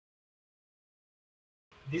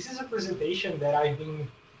This is a presentation that I've been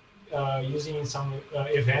using in some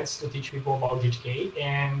events to teach people about GTK,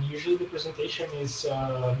 and usually the presentation is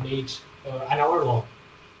made an hour long.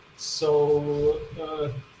 So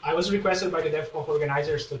I was requested by the DevConf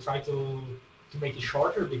organizers to try to make it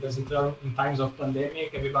shorter, because in times of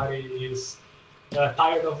pandemic, everybody is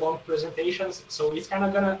tired of long presentations. So it's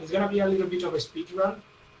gonna be a little bit of a speed run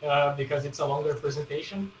because it's a longer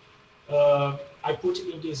presentation. I put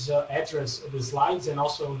in this address the slides and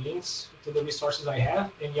also links to the resources I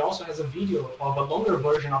have, and he also has a video of a longer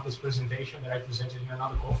version of this presentation that I presented in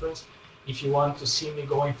another conference, if you want to see me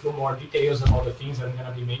going through more details about the things I'm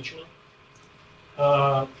going to be mentioning.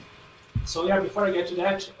 So yeah, before I get to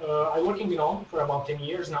that, I work in GNOME for about 10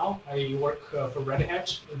 years now. I work for Red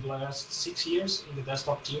Hat in the last 6 years in the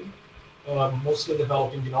desktop team, mostly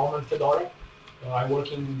developing GNOME and Fedora. I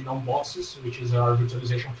work in GNOME boxes, which is our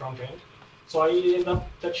virtualization front end. So I end up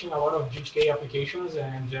touching a lot of GTK applications,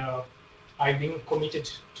 and I've been committed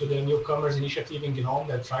to the newcomers initiative in GNOME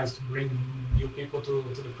that tries to bring new people to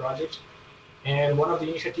the project. And one of the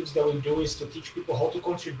initiatives that we do is to teach people how to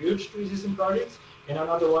contribute to existing projects. And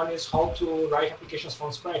another one is how to write applications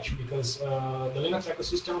from scratch, because the Linux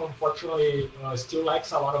ecosystem, unfortunately, still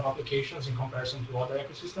lacks a lot of applications in comparison to other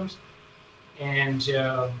ecosystems. And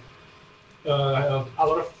a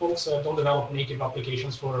lot of folks don't develop native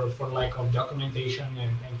applications for lack of documentation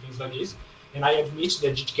and things like this. And I admit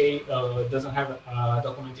that GTK doesn't have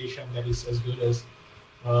documentation that is as good as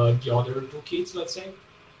the other toolkits, let's say.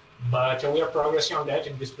 But we are progressing on that,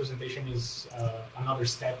 and this presentation is another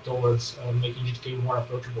step towards making GTK more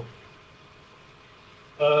approachable.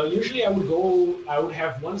 Usually I would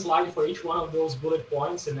have one slide for each one of those bullet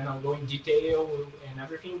points, and then I'll go in detail and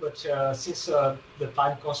everything. But since the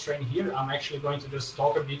time constraint here, I'm actually going to just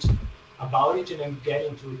talk a bit about it and then get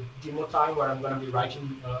into demo time, where I'm going to be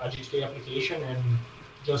writing a GTK application and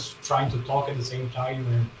just trying to talk at the same time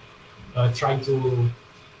and trying to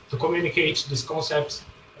communicate these concepts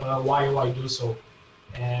while I do so.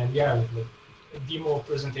 And yeah, demo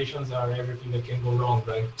presentations are everything that can go wrong,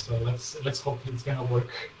 right? So let's hope it's gonna work.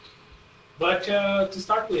 But to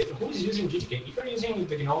start with, who is using GTK? If you're using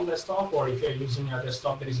the GNOME desktop, or if you're using a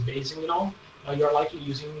desktop that is based in GNOME, you're likely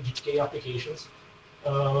using GTK applications.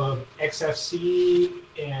 XFC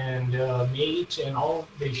and Mate and all,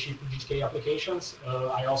 they ship GTK applications.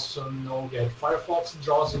 I also know that Firefox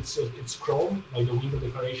draws its Chrome, like the window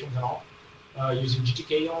declarations and all, using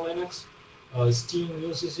GTK on Linux. Steam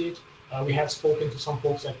uses it. We have spoken to some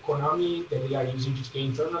folks at Konami that they are using GTK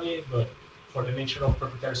internally, but for the nature of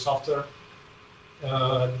proprietary software,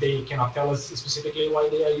 they cannot tell us specifically why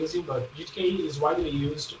they are using, but GTK is widely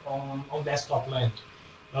used on desktop land.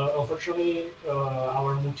 Unfortunately,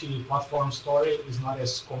 our multi-platform story is not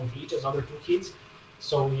as complete as other toolkits.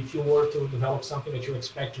 So if you were to develop something that you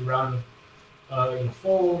expect to run in a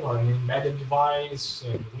phone or an embedded device,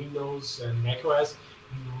 and Windows and macOS,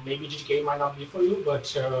 maybe GTK might not be for you, but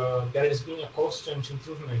there has been a constant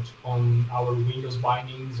improvement on our Windows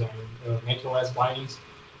bindings and macOS bindings.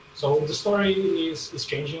 So the story is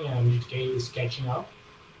changing, and GTK is catching up.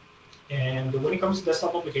 And when it comes to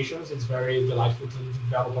desktop applications, it's very delightful to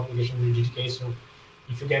develop applications with GTK. So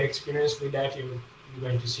if you get experience with that, you're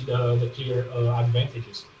going to see the clear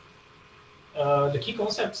advantages. The key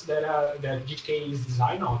concepts that GTK is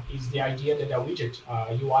designed on is the idea that a widget,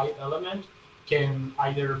 UI element, can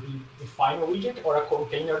either define a widget or a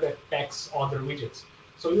container that packs other widgets.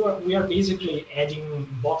 So we are basically adding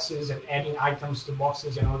boxes and adding items to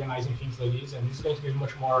boxes and organizing things like this. And this is going to be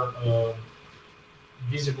much more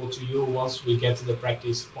visible to you once we get to the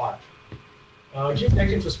practice part.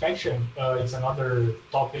 GTK introspection is another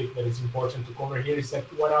topic that is important to cover here. Is that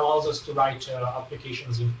what allows us to write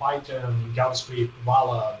applications in Python, JavaScript,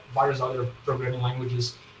 Vala, various other programming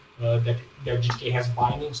languages that GTK has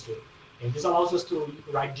bindings to. And this allows us to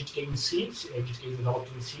write GTK in C, GTK is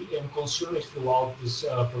developed in C, and consume it throughout these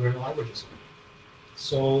programming languages.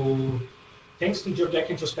 So thanks to GTK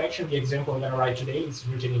introspection, the example that I write today is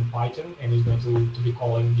written in Python and is going to be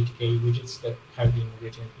calling GTK widgets that have been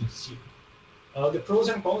written in C. The pros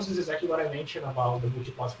and cons is exactly what I mentioned about the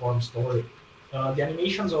multi-platform story. The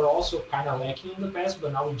animations are also kind of lacking in the past,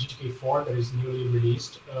 but now with GTK 4 that is newly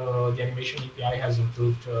released, the animation API has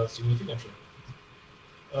improved significantly.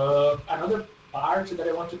 Another part that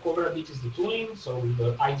I want to cover a bit is the tooling, so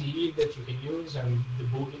the IDE that you can use and the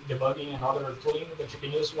debugging and other tooling that you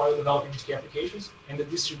can use while developing GTK applications, and the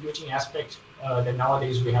distributing aspect that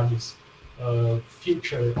nowadays we have this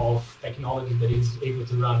future of technology that is able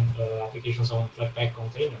to run applications on Flatpak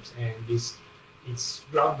containers, and it's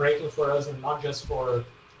groundbreaking for us, and not just for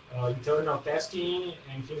internal testing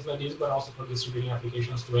and things like this, but also for distributing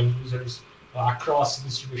applications to end users across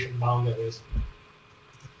distribution boundaries.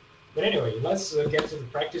 But anyway, let's get to the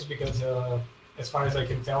practice because as far as I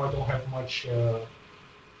can tell, I don't have much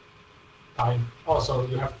time. Also,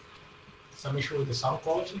 you have some issue with the sound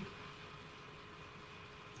quality.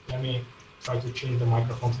 Let me try to change the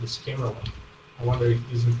microphone to this camera one. I wonder if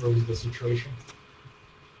this improves the situation.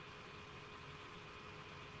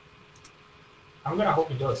 I'm gonna hope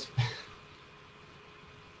it does.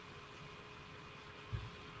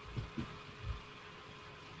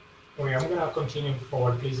 Okay, I'm gonna continue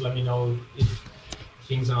forward. Please let me know if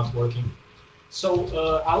things are not working.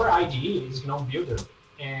 So our IDE is GNOME Builder,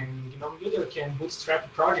 and GNOME Builder can bootstrap a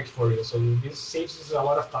project for you. So this saves us a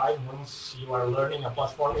lot of time. Once you are learning a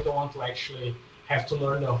platform, you don't want to actually have to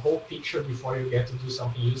learn the whole picture before you get to do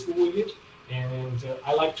something useful with it. And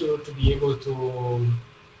I like to be able to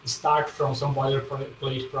start from some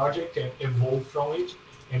boilerplate project and evolve from it,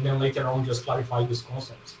 and then later on just clarify these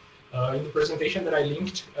concepts. In the presentation that I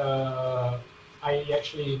linked, I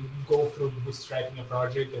actually go through bootstrapping a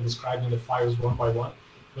project and describing the files one by one.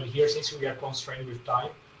 But here, since we are constrained with time,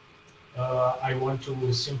 I want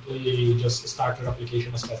to simply just start your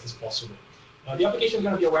application as fast as possible. The application is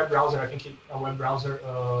going to be a web browser. I think a web browser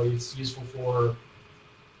is useful for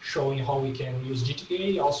showing how we can use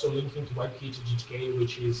GTK, also linking to WebKit to GTK,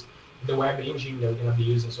 which is the web engine that we're going to be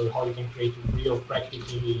using, so how you can create real,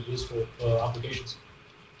 practically useful applications.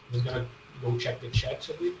 I'm just going to go check the chat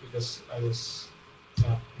a bit because I was,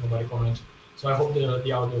 nobody commented. So I hope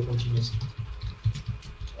the audio continues.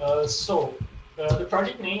 The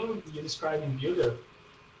project name you described in Builder,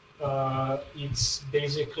 it's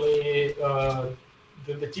basically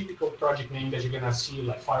the typical project name that you're going to see,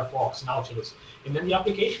 like Firefox, Nautilus. And then the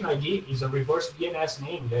application ID is a reverse DNS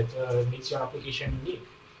name that makes your application unique.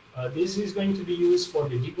 This is going to be used for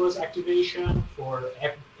the debug activation, for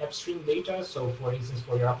upstream data. So, for instance,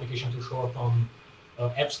 for your application to show up on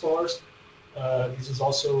app stores. This is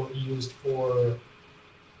also used for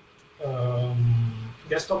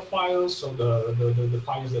desktop files, so the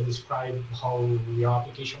files that describe how your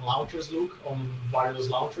application launchers look on various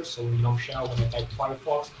launchers. So GNOME Shell, when I type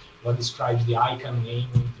Firefox, what describes the icon name,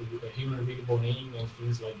 a human readable name, and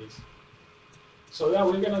things like this. So yeah,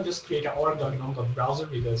 we're gonna just create an org.gnome.browser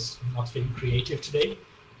because I'm not feeling creative today,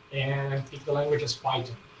 and pick the language as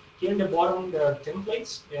Python. Here in the bottom there are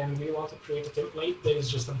templates, and we want to create a template that is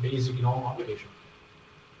just a basic GNOME application.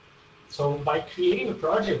 So by creating a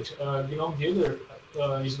project, GNOME Builder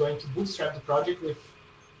is going to bootstrap the project with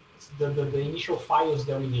the initial files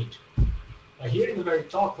that we need. Here in the very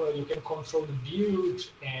top, you can control the build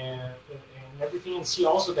and everything, and see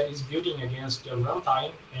also that it's building against the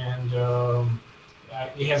runtime, and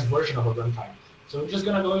it has version of a runtime. So we're just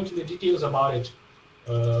going to go into the details about it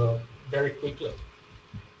very quickly.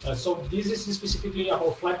 So this is specifically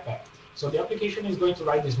about Flatpak. So the application is going to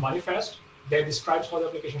write this manifest that describes how the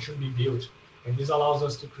application should be built. And this allows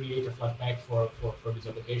us to create a Flatpak for this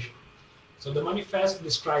application. So the manifest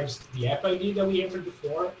describes the app ID that we entered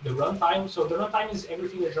before, the runtime. So the runtime is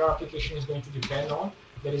everything that your application is going to depend on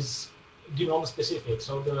that is GNOME specific.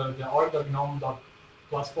 So the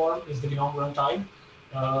org.gnome.platform is the GNOME runtime.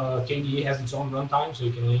 KDE has its own runtime, so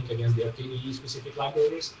you can link against their KDE specific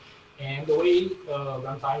libraries. And the way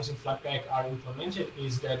runtimes in Flatpak are implemented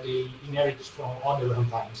is that they inherit from other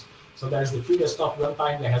runtimes. So there's the free desktop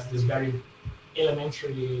runtime that has this very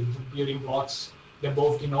elementary building blocks that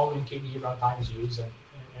both GNOME and KDE runtimes use, and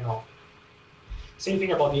all. Same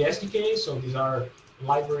thing about the SDK. So these are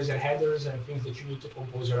libraries and headers and things that you need to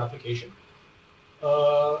compose your application.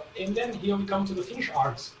 And then here we come to the finish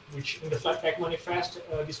arcs, which in the Flatpak manifest,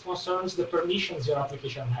 this concerns the permissions your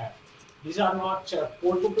application has. These are not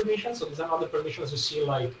portal permissions, so these are not the permissions you see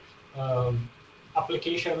like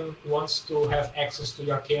application wants to have access to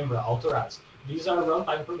your camera, authorized. These are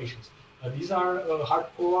runtime permissions. These are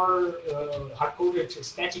hard-coded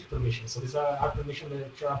static permissions. So these are permissions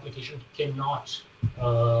that your application cannot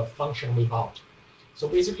function without. So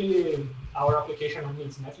basically, our application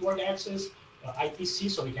needs network access,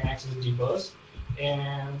 IPC, so we can access the bus,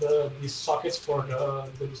 and these sockets for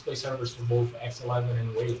the display servers for both X11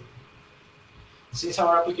 and Wayland. Since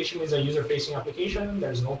our application is a user-facing application,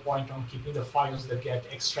 there's no point on keeping the files that get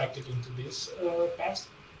extracted into this path.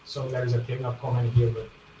 So there is a cleanup command here, but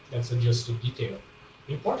that's just a detail.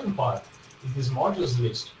 The important part is this modules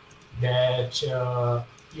list that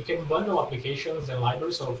you can bundle applications and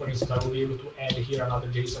libraries. So for instance, I will be able to add here another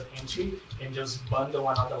JSON entry and just bundle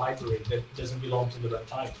another library that doesn't belong to the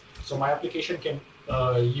runtime. So my application can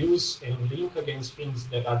use and link against things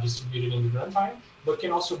that are distributed in the runtime, but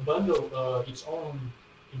can also bundle its own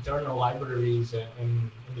internal libraries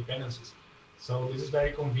and dependencies. So this is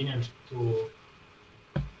very convenient to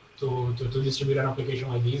distribute an application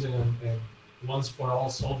like this and once for all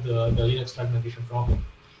solve the Linux fragmentation problem,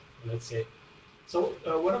 let's say. So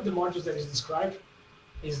one of the modules that is described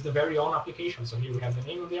is the very own application. So here we have the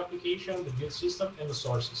name of the application, the build system, and the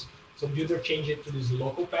sources. So builder changed it to this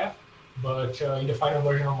local path, but in the final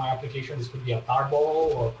version of my application, this could be a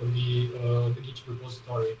tarball or could be the Git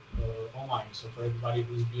repository online. So for everybody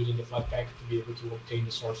who's building the Flatpak to be able to obtain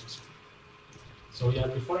the sources. So yeah,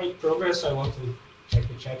 before I progress, I want to check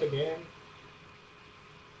the chat again.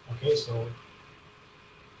 Okay, so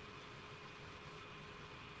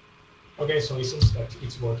it seems that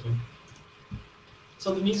it's working.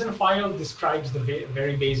 So the Nielsen file describes the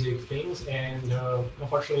very basic things, and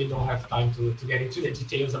unfortunately, don't have time to get into the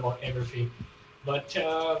details about everything. But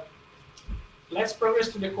let's progress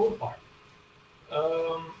to the code part.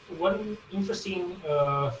 One interesting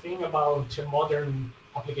thing about modern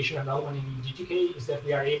application development in GTK is that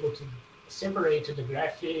we are able to separate the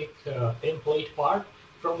graphic template part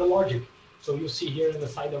from the logic. So you see here on the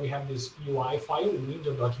side that we have this UI file,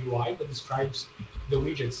 window.ui, that describes the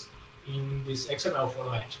widgets in this XML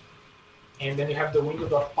format. And then you have the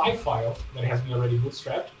window.py file that has been already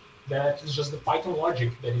bootstrapped. That is just the Python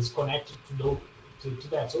logic that is connected to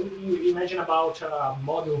that. So you imagine about a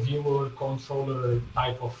model viewer controller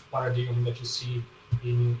type of paradigm that you see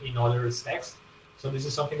in other stacks. So this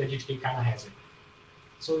is something that GTK kind of has it.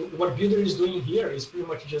 So what Builder is doing here is pretty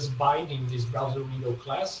much just binding this browser window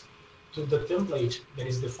class to the template that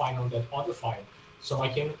is defined on that other file. So I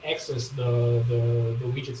can access the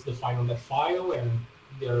widgets defined on that file and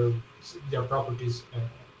their properties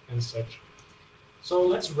and such. So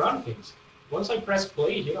let's run things. Once I press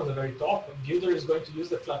play here on the very top, Builder is going to use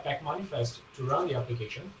the Flatpak manifest to run the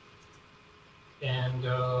application. And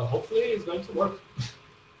hopefully it's going to work.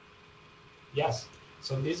 Yes.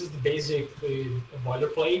 So this is the basic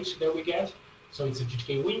boilerplate that we get. So it's a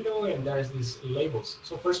GTK window, and there's these labels.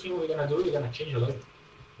 So first thing we're gonna do, we're gonna change the label.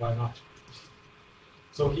 Why not?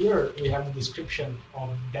 So here we have the description of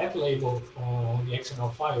that label on the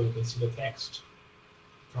XML file. You can see the text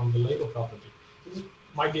from the label property. This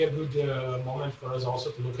might be a good moment for us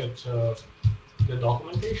also to look at the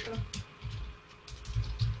documentation.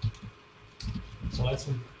 So let's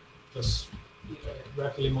just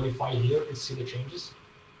rapidly modify here and see the changes.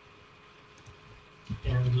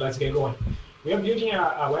 And let's get going. We are building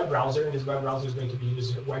a web browser, and this web browser is going to be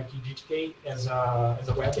using WebKit GTK as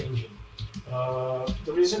a web engine.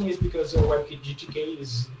 The reason is because WebKit GTK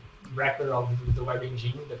is record of the web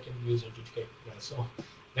engine that can be used in GTK. Yeah, so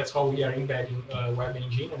that's how we are embedding web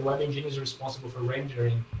engine, and the web engine is responsible for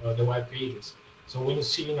rendering the web pages. So when you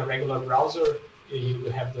see in a regular browser, you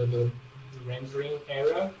have the rendering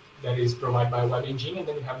area that is provided by a web engine, and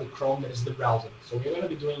then you have the Chrome that is the browser. So we're going to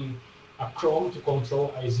be doing a Chrome to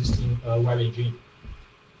control an existing web engine.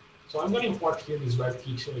 So I'm going to import here this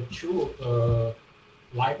WebKit 2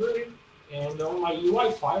 library, and on my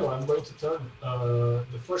UI file, I'm going to turn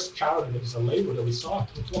the first child, that is a label that we saw,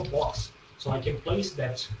 into a box. So I can place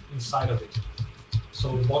that inside of it.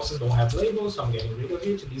 So boxes don't have labels, so I'm getting rid of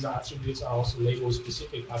it. These attributes are also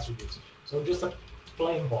label-specific attributes. So just a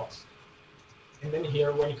plain box. And then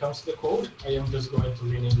here, when it comes to the code, I am just going to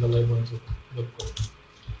rename the label into the code.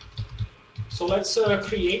 So let's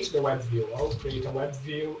create the web view. I'll create a web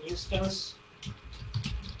view instance.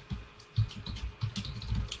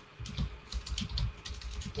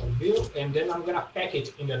 Web view, and then I'm gonna pack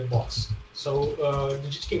it in that box. So the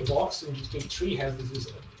GTK box in GTK 3 has this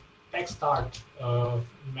pack start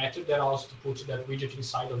method that allows to put that widget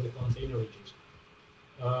inside of the container widget.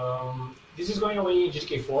 This is going away in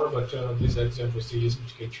GTK 4, but this example is still using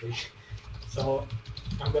GTK 3. So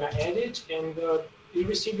I'm gonna add it, and you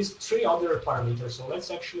receive these 3 other parameters. So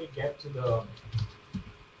let's actually get to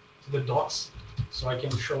the docs, so I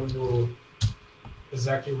can show you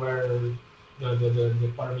exactly where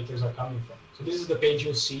the parameters are coming from. So this is the page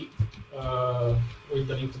you'll see with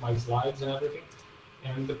the link to my slides and everything.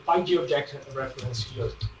 And the PyG object reference here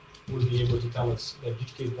will be able to tell us that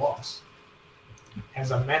GTK box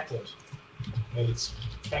has a method that it's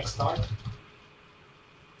pack start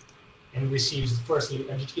and receives firstly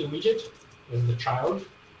a GTK widget as the child,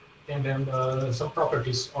 and then some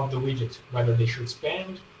properties of the widget, whether they should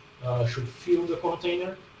span, should fill the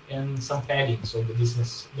container, and some padding, so the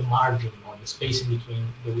distance, the margin or the space in between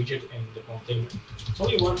the widget and the container. So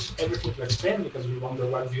we want everything to expand because we want the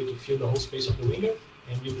web view to fill the whole space of the window,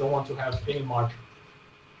 and you don't want to have any margin.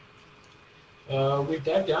 With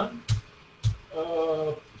that done,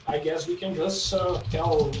 I guess we can just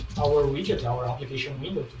tell our widget, our application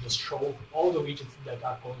window, to just show all the widgets that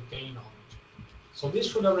are contained on it. So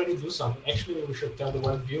this should already do something. Actually, we should tell the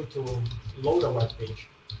web view to load a web page.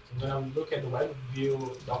 So I'm going to look at the web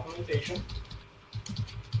view documentation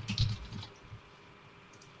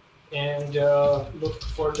and look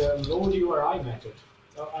for the load URI method.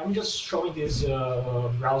 I'm just showing this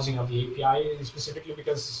browsing of the API specifically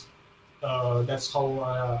because that's how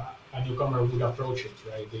a newcomer would approach it,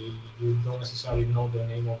 right? You don't necessarily know the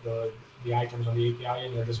name of the items on the API,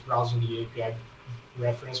 and you're just browsing the API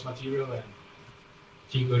reference material and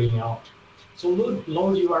figuring out. So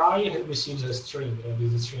load URI receives a string,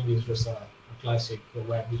 and this string is just a classic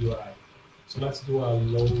web URI. So let's do a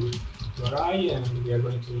load URI, and we are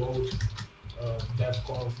going to load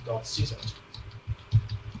DevConf.CZ.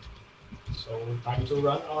 So time to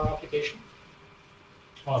run our application.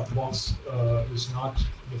 Our box is not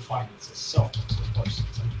defined, it's a self box, of course,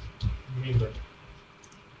 it's a member.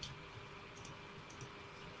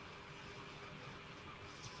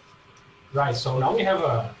 Right, so now we have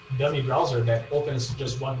a dummy browser that opens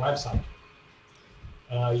just one website.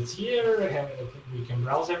 It's here, we can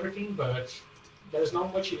browse everything, but there's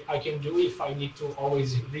not much I can do if I need to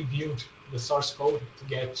always rebuild the source code to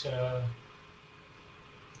get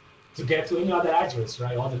to any other address,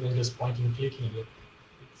 right, other than just pointing and clicking it.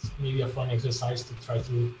 It's maybe a fun exercise to try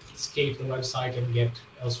to escape the website and get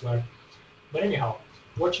elsewhere. But anyhow,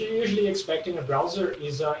 what you usually expect in a browser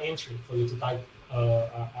is an entry for you to type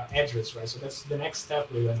an address, right? So that's the next step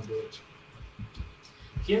we're going to do it.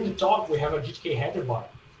 Here in the top, we have a GTK header bar.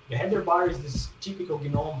 The header bar is this typical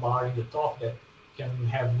GNOME bar in the top that can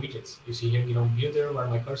have widgets. You see here GNOME Builder where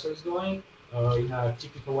my cursor is going. In a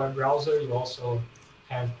typical web browser, you also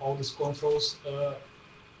have all these controls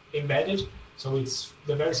embedded. So it's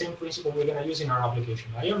the very same principle we're going to use in our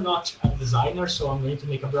application. I am not a designer, so I'm going to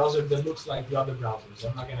make a browser that looks like the other browsers.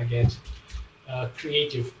 I'm not going to get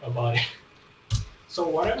creative about it. So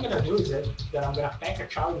what I'm going to do is that I'm going to pack a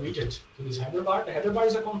child widget to this header bar. The header bar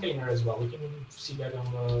is a container as well. We can see that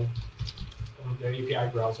on the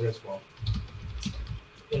API browser as well.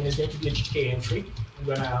 And it's going to be a GTK entry. I'm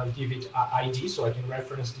going to give it an ID so I can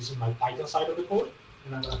reference this in my Python side of the code.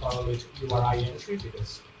 And I'm going to call it URI entry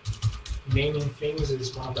because naming things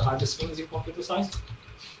is one of the hardest things in computer science.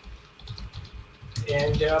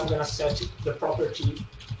 And I'm going to set the property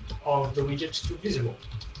of the widget to visible.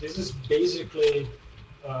 This is basically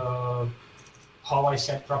how I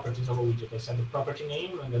set properties of a widget. I set the property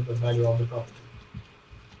name and then the value of the property.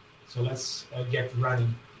 So let's get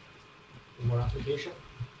running in more application.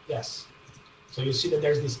 Yes. So you see that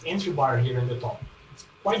there's this entry bar here in the top. It's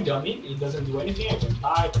quite dummy. It doesn't do anything. I can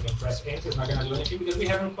type, I can press enter. It's not going to do anything because we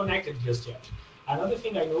haven't connected just yet. Another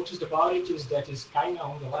thing I noticed about it is that it's kind of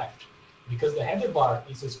on the left because the header bar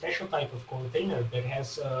is a special type of container that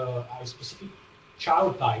has a specific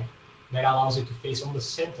child type that allows it to face on the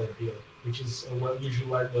center here, which is usually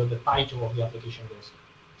where the title of the application goes.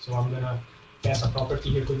 So I'm going to pass a property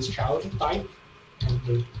here to this child type, and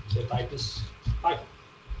the type is title.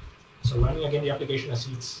 So running again the application as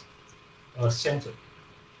its center.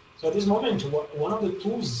 So at this moment, one of the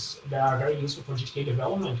tools that are very useful for GTK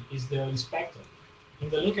development is the inspector. In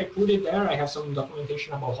the link I put it there, I have some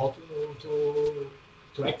documentation about how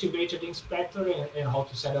to activate the inspector and how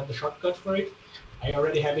to set up the shortcut for it. I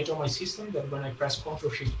already have it on my system that when I press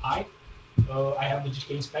Ctrl-Shift-I, I have the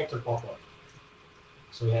GTK inspector pop up.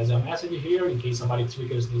 So it has a message here in case somebody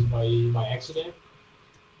triggers this by accident.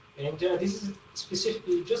 And this is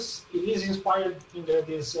specifically it is inspired in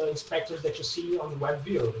these inspectors that you see on the web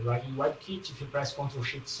view, right? In WebKit, if you press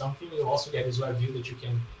Ctrl-Shift something, you also get this web view that you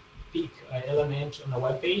can pick an element on a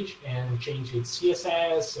web page and change its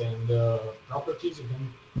CSS and properties. You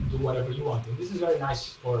can do whatever you want. And this is very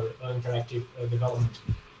nice for interactive development.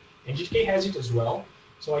 And GTK has it as well.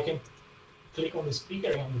 So I can click on the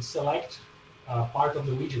speaker and select part of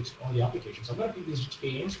the widget on the application. So I'm going to pick this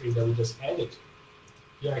GTK entry that we just added.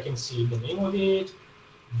 Here I can see the name of it,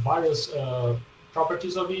 various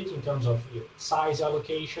properties of it in terms of size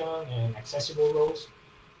allocation and accessible rows.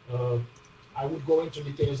 I would go into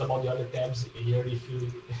details about the other tabs here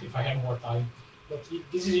if I have more time. But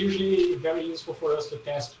this is usually very useful for us to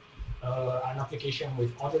test an application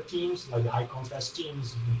with other teams, like the high contrast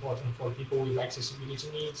teams, important for people with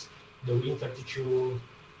accessibility needs, the Win32,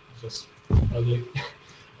 just ugly,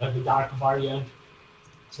 the dark variant.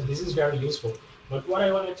 So this is very useful. But what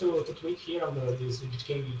I wanted to tweak here on this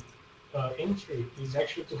GTK entry is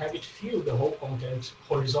actually to have it fill the whole content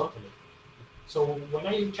horizontally. So when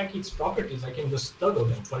I check its properties, I can just toggle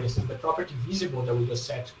them. For instance, the property visible that we just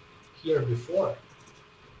set here before,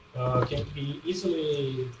 can be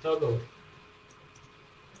easily toggled.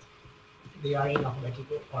 They are in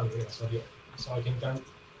alphabetical order, so here. So I can turn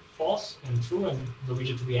false and true, and the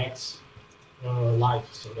widget reacts live.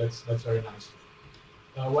 So that's very nice.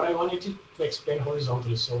 What I wanted to expand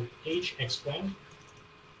horizontally, so H expand,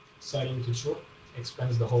 setting to true,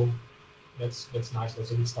 expands the whole. That's nice.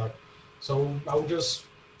 That's a good start. So I'll just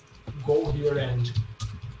go here and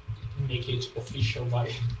make it official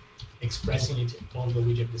by expressing it on the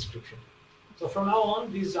widget description. So from now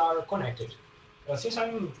on, these are connected. Since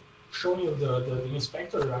I'm showing you the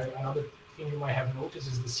inspector, another thing you might have noticed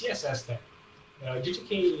is the CSS tag.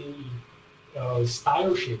 GTK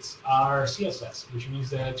style sheets are CSS, which means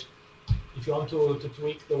that if you want to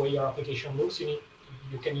tweak the way your application looks, you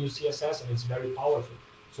can use CSS, and it's very powerful.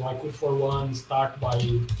 So I could, for one, start by,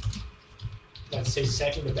 let's say,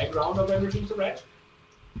 setting the background of everything to red.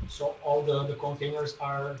 So all the containers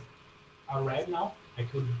are red now. I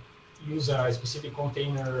could use a specific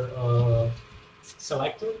container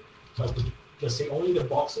selector. So I could just say only the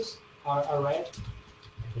boxes are red.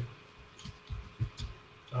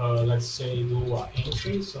 Let's say do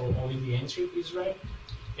entry, so only the entry is red.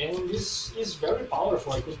 And this is very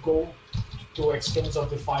powerful. I could go to extents of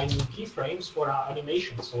defining keyframes for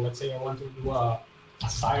animation. So let's say I want to do a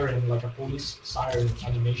siren, like a police siren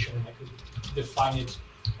animation, and I could define it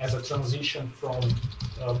as a transition from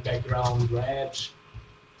background red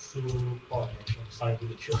to, oh, actually, sorry with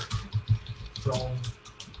the two, from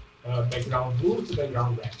background blue to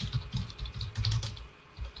background red.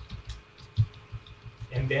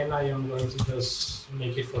 And then I am going to just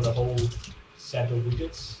make it for the whole set of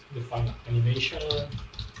widgets, define animation,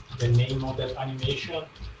 the name of that animation,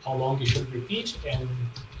 how long it should repeat, and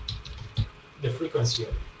the frequency of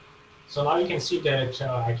it. So now you can see that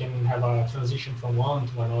I can have a transition from one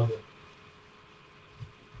to another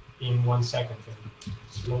in 1 second, and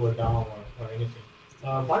slow it down or anything.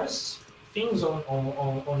 Various things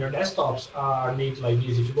on your desktops are made like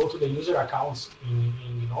this. If you go to the user accounts in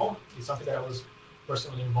GNOME, it's something that I was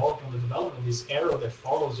personally involved in the development. This arrow that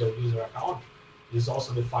follows your user account is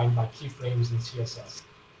also defined by keyframes in CSS.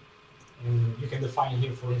 And you can define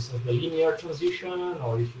here, for instance, the linear transition,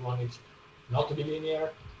 or if you want it not to be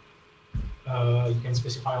linear, you can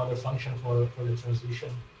specify other function for the transition.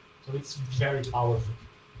 So it's very powerful.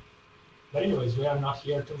 But anyways, we are not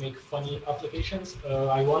here to make funny applications.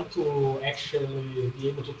 I want to actually be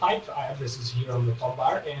able to type addresses here on the top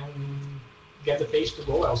bar and get the page to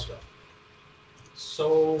go elsewhere.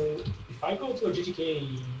 So if I go to a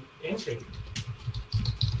GTK entry,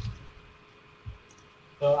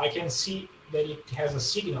 I can see that it has a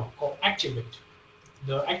signal called activate.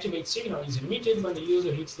 The activate signal is emitted when the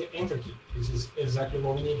user hits the enter key. This is exactly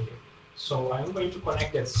what we need here. So I'm going to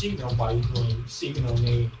connect that signal by doing signal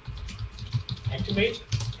name activate,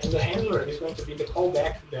 and the handler is going to be the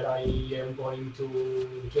callback that I am going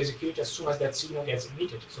to execute as soon as that signal gets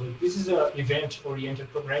emitted. So this is an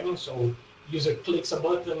event-oriented programming. So user clicks a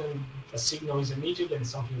button and a signal is emitted and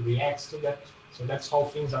something reacts to that. So that's how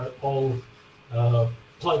things are all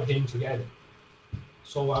plugged in together.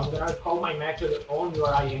 So I'm going to call my method on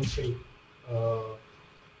URI entry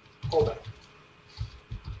callback.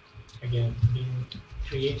 Again, being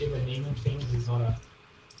creative and naming things is not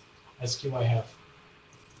a skill I have.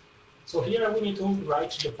 So here we need to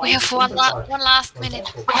write the. We have one last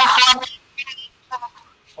minute.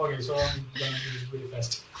 Okay, so I'm going to do this really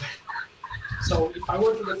fast. So if I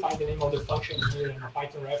were to define the name of the function here in a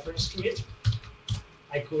Python reference to it,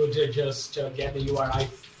 I could just get the URI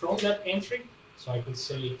from that entry. So I could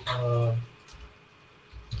say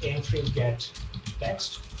entry get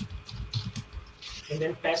text, and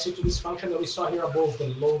then pass it to this function that we saw here above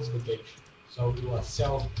that loads the page. So do a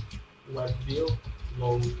self web view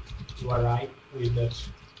load URI with that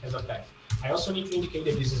as a path. I also need to indicate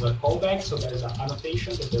that this is a callback, so there's an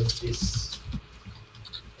annotation that does this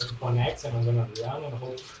and connects, and I'm going to run and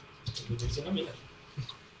hope to do this in a minute.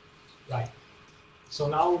 Right. So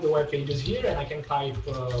now the web page is here, and I can type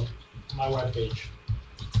my web page.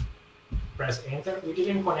 Press enter. We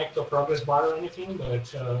didn't connect to a progress bar or anything,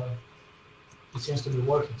 but it seems to be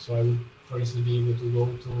working. So I would, for instance, be able to go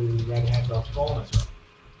to redhat.com as well.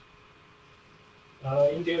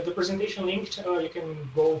 In the presentation linked, you can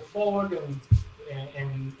go forward and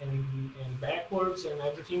backwards and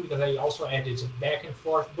everything, because I also added back and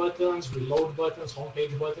forth buttons, reload buttons,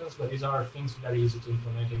 homepage buttons, but these are things very easy to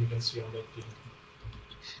implement, and you can see on that link.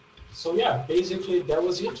 So yeah, basically that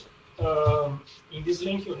was it. In this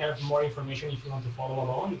link, you have more information if you want to follow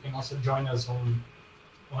along. You can also join us on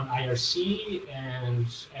IRC and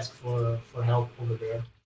ask for help over there.